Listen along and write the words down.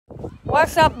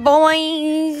What's up,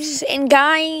 boys and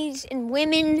guys and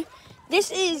women? This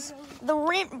is the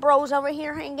Rent Bros over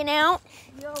here hanging out.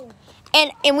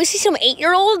 And we see some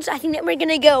 8-year-olds. I think that we're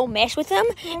gonna go mess with them.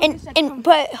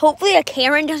 But hopefully a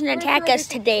Karen doesn't attack us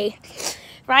today.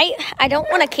 Right? I don't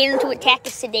want a Karen to attack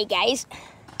us today, guys.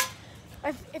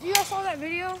 If you guys saw that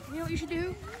video, you know what you should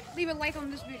do? Leave a like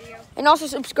on this video. And also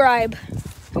subscribe.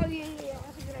 Oh, yeah,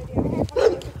 that's a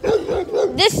good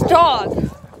idea. This dog.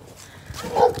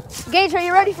 Gage, are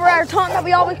you ready for our taunt that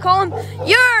we always call him?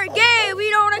 You're gay, we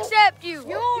don't accept you.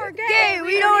 You're gay,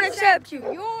 we don't accept you.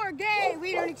 You're gay,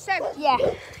 we don't accept you.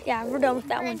 Yeah, we're done with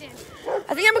that one.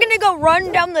 I think I'm gonna go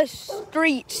run down the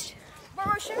streets.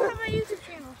 Bro, show them my YouTube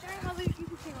channel. Show them my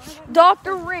YouTube channel.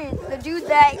 Dr. Rent, the dude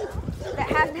that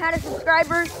hasn't had a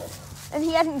subscriber, and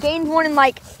he hasn't gained one in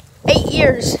like 8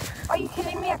 years. Are you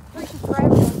kidding me? I have 3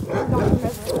 subscribers.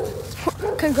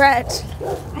 Congrats.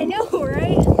 I know,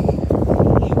 right?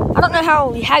 I don't know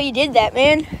how you did that,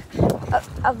 man.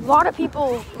 A lot of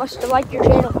people must have liked your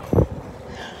channel.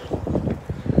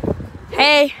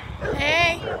 Hey.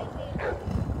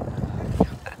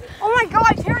 Oh my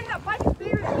God, Terry, that bike is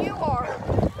bigger than you are.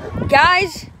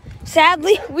 Guys,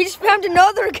 sadly, we just found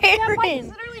another That bike is Karen.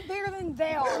 literally bigger than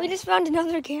they are. We just found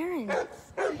another Karen.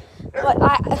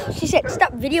 But she said,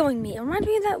 stop videoing me. It reminds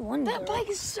me of that one That girl. bike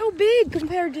is so big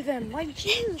compared to them. Like,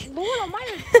 Jesus, Lord, my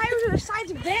tires are the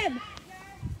size of them.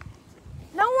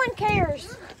 No one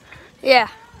cares. Yeah.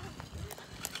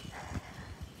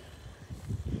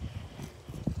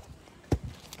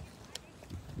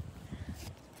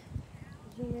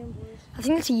 I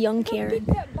think it's a young Look how big Karen.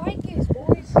 that bike is,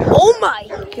 boys. Oh my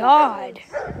God.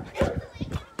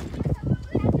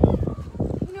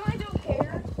 You know I don't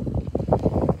care.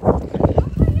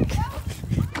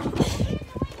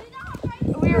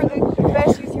 We are the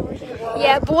best YouTubers in the world.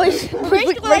 Yeah, boys,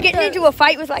 we're like getting the- into a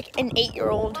fight with like an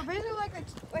 8-year-old. We're basically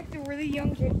like the really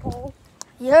young Jake Paul.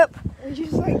 Yep. We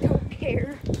just like don't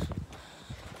care.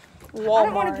 I don't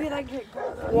want Walmart. to be like Jake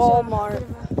Paul.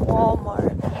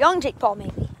 Walmart. Young Jake Paul,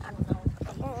 maybe. I don't know.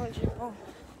 Jake Paul.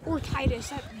 Or Titus.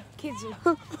 That kid's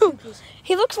a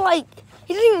He looks like,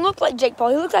 he doesn't even look like Jake Paul.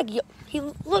 He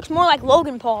looks more like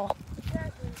Logan Paul.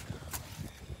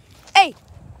 Hey!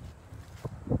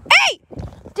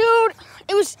 Dude,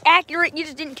 it was accurate. You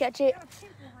just didn't catch it.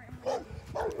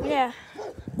 Yeah.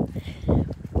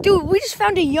 Dude, we just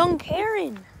found a young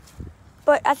Karen.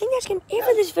 But I think that's going to be it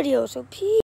for this video. So peace.